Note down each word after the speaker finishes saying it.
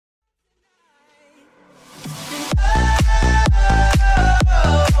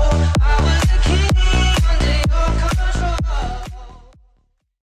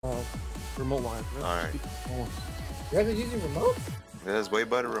You guys are using remote? Yeah, it's way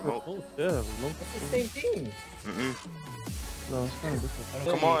better remote. Yeah, remote. It's the same thing. No, it's kind of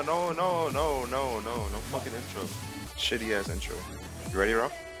different. Come on, no fucking intro. Shitty ass intro. You ready,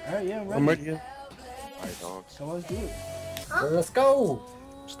 Rob? Alright, yeah, I'm ready. Alright, dogs. So let's do it. Let's go.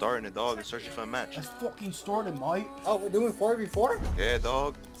 Starting it, dog. It's searching for a match. Let's fucking start it, Mike. Oh, we're doing 4v4? Yeah,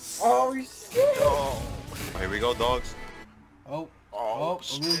 dog. Oh, shit. Oh. Here we go, dogs. Oh, a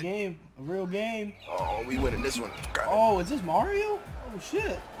real game. A real game. Oh, we winning this one. Oh, is this Mario? Oh,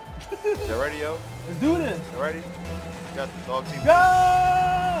 shit. You ready, yo? Let's do this. You ready? You got the dog team. Go!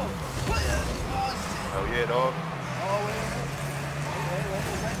 Oh, yeah, dog. Oh, wait.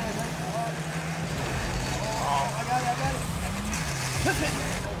 Right there. Oh, I got it. Flip it.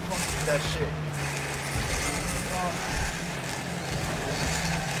 Oh, fuck. That shit.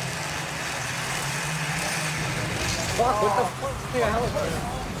 Fuck, what the fuck? Yeah, hell is that?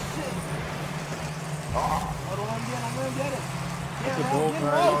 I'm gonna get it. That's a goal,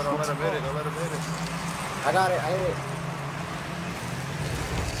 Don't let him hit it. I got it. I hit it.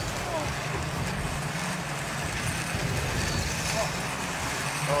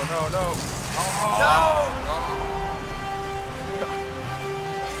 Oh, no.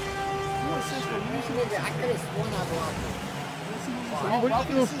 I could have sworn I blocked it. What are you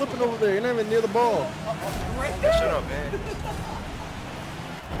doing flipping over there? You're not even near the ball. Right there. Shut up, man.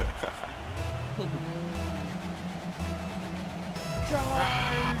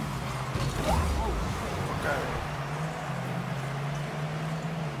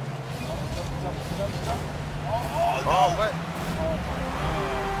 Oh, what?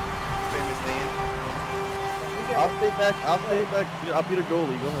 Famous name. I'll stay back. I'll be the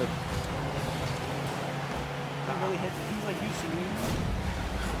goalie. Go ahead. Really hit. He's like you, see.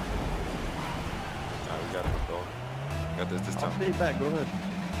 Nah, we got it, dog. Got this I'll time. stay back. Go ahead.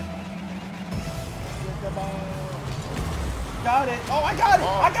 Got it. Oh, I got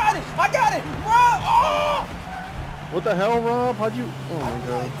it. Rob. Oh! What the hell, Rob? How'd you? Oh my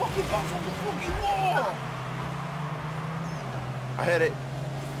god. Fucking bounce on the fucking wall. I hit it.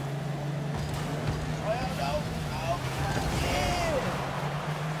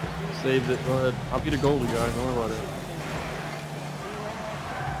 Saved it. Go ahead. I'll be the goalie, guys. Don't worry about it.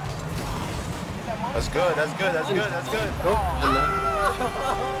 That's good. Go.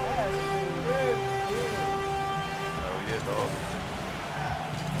 Oh, yeah, dog.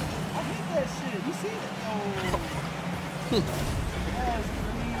 I hate that shit. You see it? Oh. That's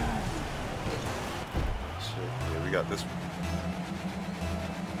green. Shit. Yeah, we got this one.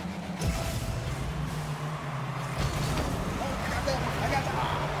 I got that.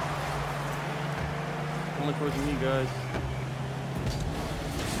 Coming towards me, guys.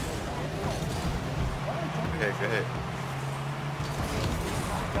 Okay, go ahead.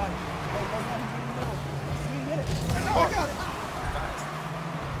 Got it. Get it. I got it.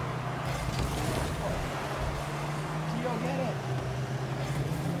 Gio, get it.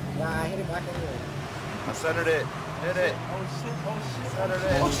 Nah, I hit it back in there. I centered it. Hit it. Oh shit. Centered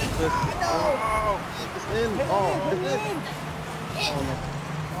it. Oh shit. Oh, It's in. Oh, it's in. Oh no.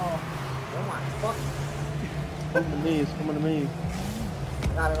 Oh my fuck. Come to me. It's coming to me.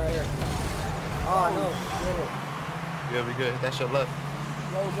 Got it right here. Oh no, hit it. yeah, we good. That's your left.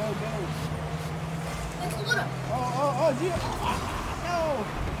 Go. Oh, Gio. No.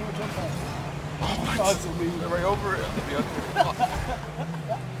 I can't jump back. Oh, it's a lead. Right over it.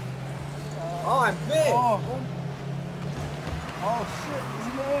 Oh, I'm big. Oh shit. It's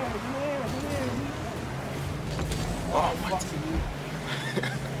in the air. Oh, my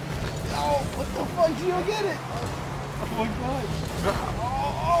Oh, what the fuck? Gio, get it. Oh my god.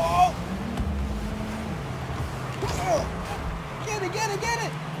 Get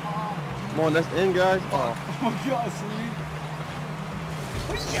it. Come on, that's in, guys. Oh. Oh my god, Celine.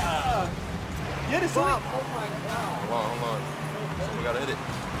 Yeah. Get it, Celine. Oh my god. Hold on. We gotta hit it.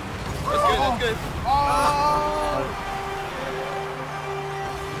 That's good.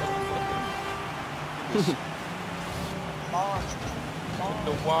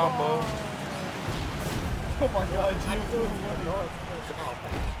 The wombo. Oh my god, Gio.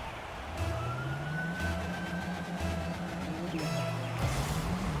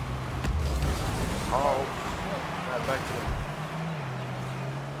 Oh. Right back to him.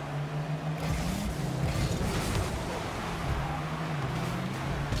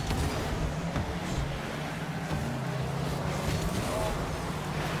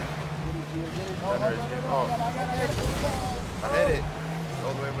 I hit it.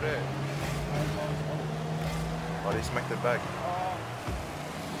 All the way over there. Oh, they smacked it back.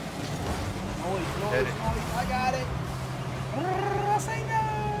 Hit it. I got it.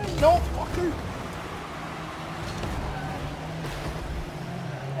 No, fucker.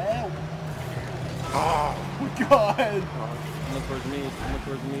 God. Look towards me. Look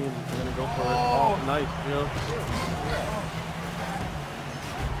towards me. I'm gonna go for it. Oh, nice, Jill.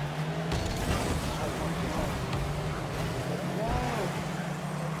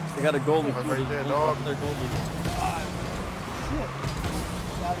 They got a goalie right there, dog. Their goalie.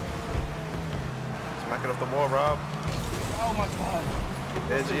 Smack it off the wall, Rob. Oh my God.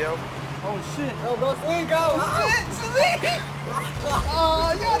 There, Gio. Oh shit. Go, go, Celine, go! Shit, Celine!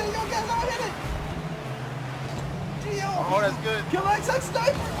 Oh, you got it, yo, guys, I hit it! Gio! Oh, that's good.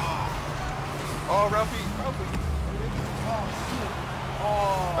 Killerxxsniper! Oh, Ralphie. Ralphie. Oh, shit.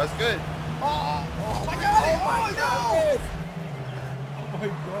 Oh. That's good. Oh, oh, I got it! Oh, no! Oh my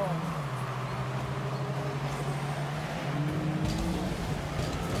God.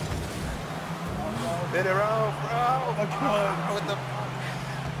 Hit it, Ralph. Oh my God. With the...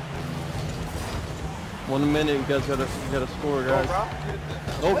 1 minute, you guys gotta score, Oh, guys. Ralph.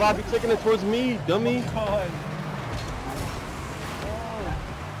 Oh, Rob, you're taking it towards me, dummy. Oh God.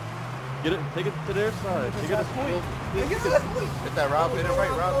 Get it, take it to their side. Take it to point. point. Get to that point. Hit that, Rob. Hit it right,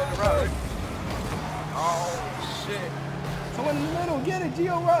 Rob. Hit it right. Oh, shit. Someone in the middle, get it,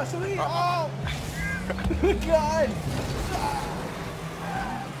 Gio Ross, Celine. Oh! God!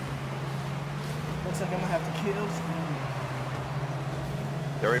 1 second, I'm gonna have to kill Celine.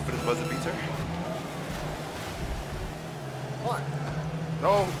 You ready for this buzzer beater? What?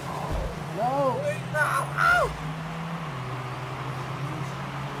 No. No! No!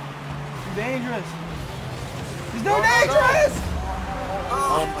 He's dangerous! He's no dangerous!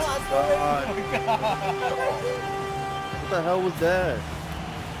 Oh my God. Oh my God! What the hell was that?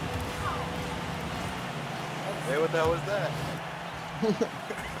 Hey, what the hell was that?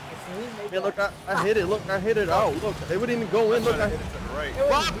 Man, look, I hit it. Look, I hit it out. Look, it wouldn't even go in. Look, I hit it to the right.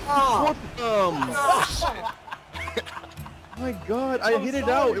 What? My God, I hit it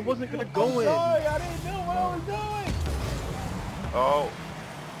out. It wasn't gonna go in. Sorry, I didn't know what I was doing. Oh,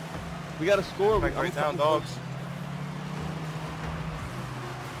 We gotta score. back right down, dogs.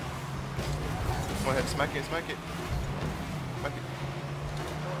 Go ahead, smack it, smack it. Smack it.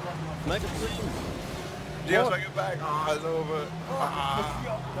 Smack it, please. Gio, smack it back. Ah, it's over.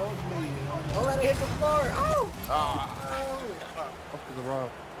 Ah. That was me. Don't let it hit the floor! Oh! Ah. Up to the Rob.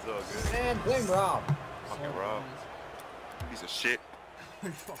 It's all good. Man, blame Rob. Fucking Rob. Piece of shit.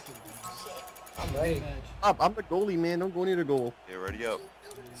 I'm ready. I'm the goalie, man. Don't go near the goal. Yeah, ready up.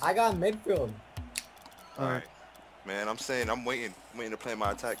 I got midfield. Alright. Man, I'm saying I'm waiting. I'm waiting to play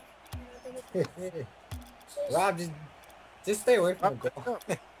my attack. Rob, just stay away from the goal.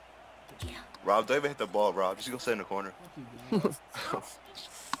 Rob, don't even hit the ball, Rob. Just go sit in the corner.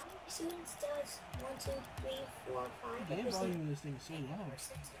 Students does 1, 2, 3, 4, 5. Game volume of this thing is so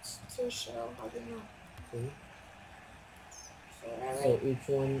low. To show how they know. So each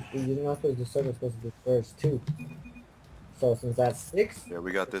one, you're not supposed to do circle, supposed to do first two. So since that's 6, Yeah,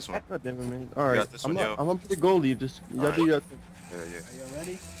 we got this one. God damn it, man. All right, got this one, yo. I'm up to the goalie. Just y'all Alright. do your thing. Yeah, yeah. Are you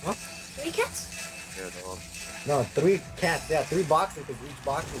ready? 3 cats? Yeah, dog. no, 3 cats. Yeah, 3 boxes because each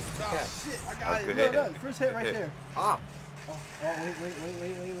box is 2 Oh cats. shit, I That's got it. good No, hit. no, first hit right Hit. there. Ah, Oh, wait.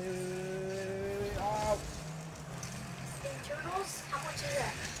 Oh. Internals? How much is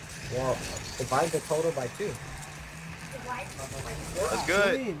that? well, divide the total by 2. Divide by That's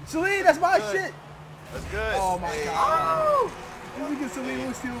good. Celine, that's my Good. shit. That's good. Oh my Hey. God. Look at Celine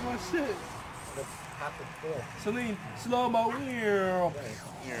was stealing my shit. That's half the score. Celine, slow mo wheel.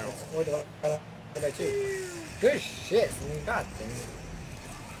 Yeah. Or divide by 2. Good shit. I mean, God damn it.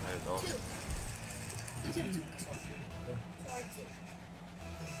 Hey, dog.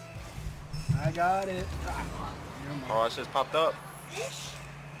 I got it. Oh, it just popped up. fish?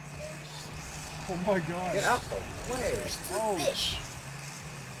 Oh my God. Get out the way. There's 2 Oh. fish.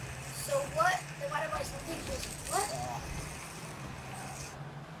 So what divided by something is what?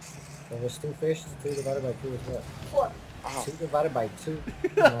 So there's 2 fish. 2 divided by 2 is what? 4. Oh. 2 divided by 2. 2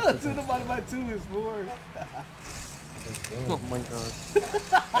 divided by 2 is 4. Oh my God.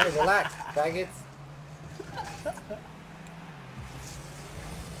 Hey, relax, faggots.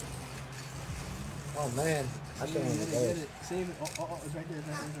 Oh man, I shouldn't have Get done it. Save it. Oh, it's right there, it's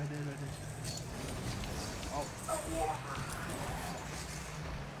right there. Oh.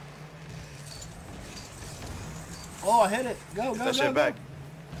 Oh, I hit it. Go. That shit back.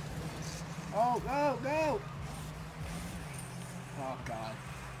 Oh, go. Oh, God.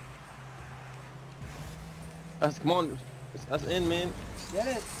 Come on. That's in, man. Get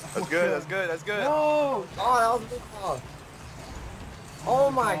it. That's good. That's good. That's good. No. Oh, that was a big ball.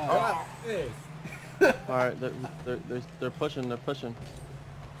 Oh my Oh. God. Fish. All right, they're pushing. They're pushing.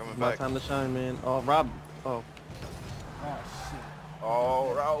 Coming My back. time to shine, man. Oh, Rob. Oh, Oh, shit.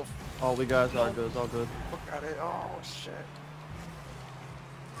 Oh, Ralph. Oh, we guys are good. It's all good. Look at it. Oh shit.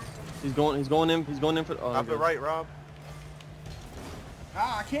 He's going in for. Oh, Pop it right, Rob.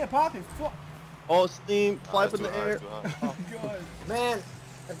 Ah, I can't pop it. Fuck. Oh, steam, fly up in the air. Oh, good. Man,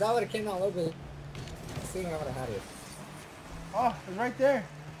 if that would have came out a little bit, I would have had it. Oh, it's right there.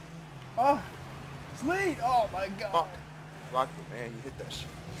 Oh, sweet. Oh my god. Fuck. Lock it, man. You hit that shit.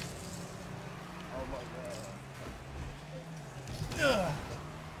 Oh my god. Ugh.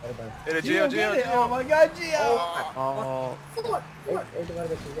 Hit it, Gio, Gio, get Gio, it. Oh Gio. my god, Gio. Oh,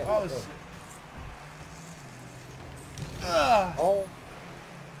 Oh shit. Ugh. Oh.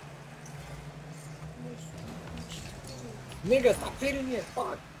 Nigga, stop hitting it.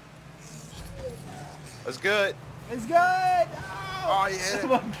 Fuck. That's good. It's good. Oh, yeah. Oh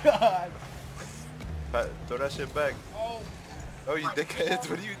my god. Throw that shit back. Oh. Oh, you dickheads.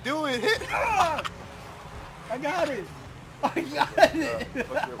 What are you doing? Hit. Ah. I got it. I got it.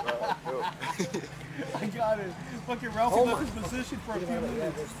 Fuck your Rob. Go. I got it. Fucking Ralphie Oh left my- his position for a few Yeah,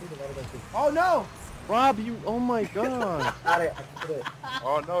 minutes. there's two divided by two. Oh no. Rob, you. Oh my god. Got it. I did it.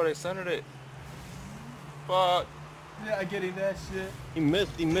 Oh no, they centered it. Fuck. Yeah, I getting that shit. He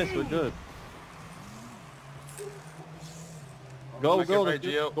missed. We're good. Go, Make it go. right, let's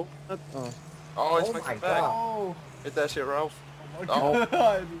Gio. go. Oh. Oh, it's Oh making my it back. God. Oh. Hit that shit, Ralph. Oh my Oh.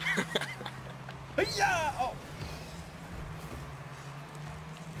 god. Yeah. Oh.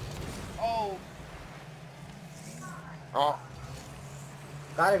 Oh. Oh.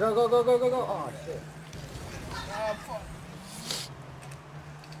 Got it. Go, go, go, go, go, go. Oh, shit. Ah, fuck.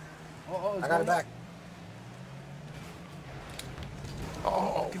 Oh, it's I got going it back.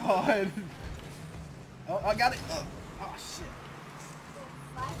 Oh. up. God. Oh, I got it. Oh, shit.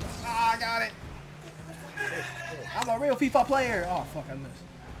 Ah, I got it. I'm a real FIFA player. Oh, fuck, I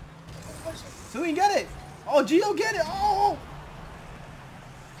missed. So we can get it. Oh, Gio, get it. Oh.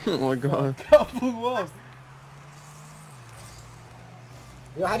 Oh my god. Blew up.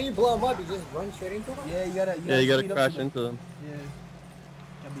 Yo, how do you blow him up? You just run straight into him? Yeah, you gotta. Yeah, you gotta speed up crash to them. into them.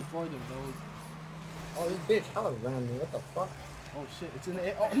 Yeah. And before them, though. Oh, this bitch hella ran me. What the fuck? Oh shit, it's in the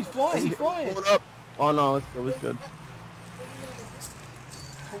air. Oh, he's flying. He's flying. Pull it up. Oh no, it's good. It's good.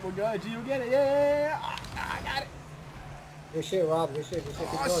 Oh my god, Gio, get it. Yeah. Ah, I got it. Good shit, Rob. Good shit. Good shit.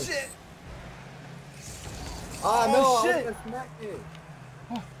 Keep Oh going. shit. Oh, Oh, no. I shit. was gonna smack it.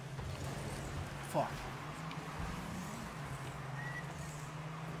 Fuck.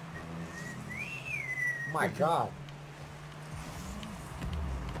 My God.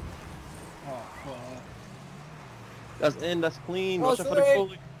 Oh fuck. That's in. That's clean. Oh, Watch out for the sorry.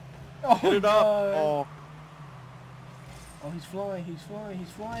 goalie. Oh Hit it up. god. Oh. Oh, he's flying. He's flying. He's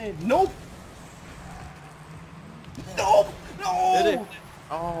flying. Nope. Nope. No. Hit it.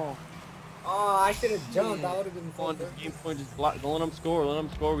 Oh. Oh, I should have jumped. That would have been Come on, so just good. game point. Just block. Don't let them score. Let them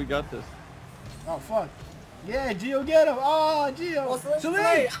score. We got this. Oh fuck. Yeah, Gio, get him. Oh, Gio. Oh, Celine,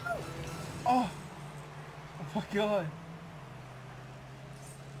 Celine. Celine. Oh. Oh my god.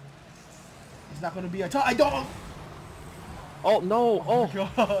 It's not gonna be a tie. I don't. Oh no. Oh Oh. my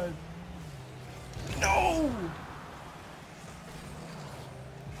god. No.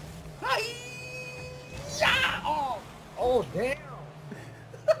 Hi. Yeah. Oh. Oh, damn.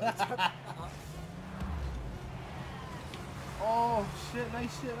 Oh shit!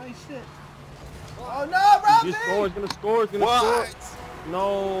 Nice shit! Nice shit! Oh no, Robbie! He's score. He's gonna score. He's gonna What? score.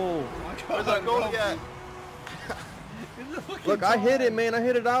 No. Where's that goalie at? It's a fucking Look, I hit tie. it, man. I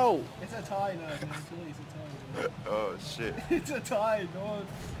hit it out. It's a tie now, man. It's a tie. Oh shit. It's a tie, dog.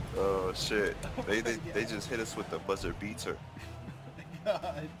 Oh shit. They just hit us with the buzzer beater.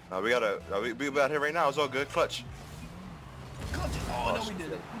 God. Now we gotta. We about here right now. It's all good. Clutch. Clutch it. Oh, no, we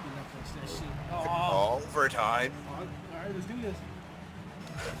did it. We did not clutch that shit. Oh. Overtime. Alright, let's do this.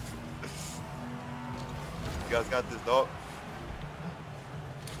 You guys got this, dog.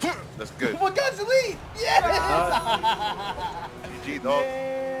 That's good. Oh my god, Celine! Yes! GG, dog.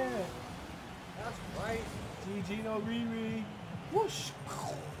 Yeah! That's right. GG, no Riri. Whoosh!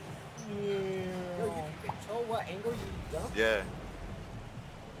 Yo, you Yeah. can control what angle you jump? Yeah.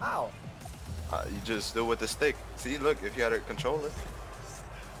 How? You just do it with the stick. See, look, if you had a controller.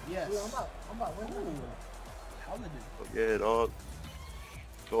 Yes. Dude, I'm about winning. Ooh. How did it? Yeah, dog.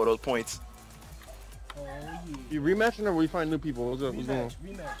 Go those points. Oh yeah. You rematching or we find new people? What's up? What's going on?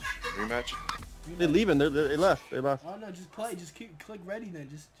 Rematch. Rematch. They leaving. They left. They left. Oh no, just play. Just click ready then.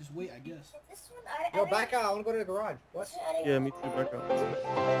 Just wait, I guess. This one, Yo, back out. I want to go to the garage. What? Yeah, me too. Back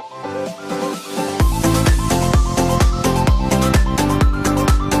up.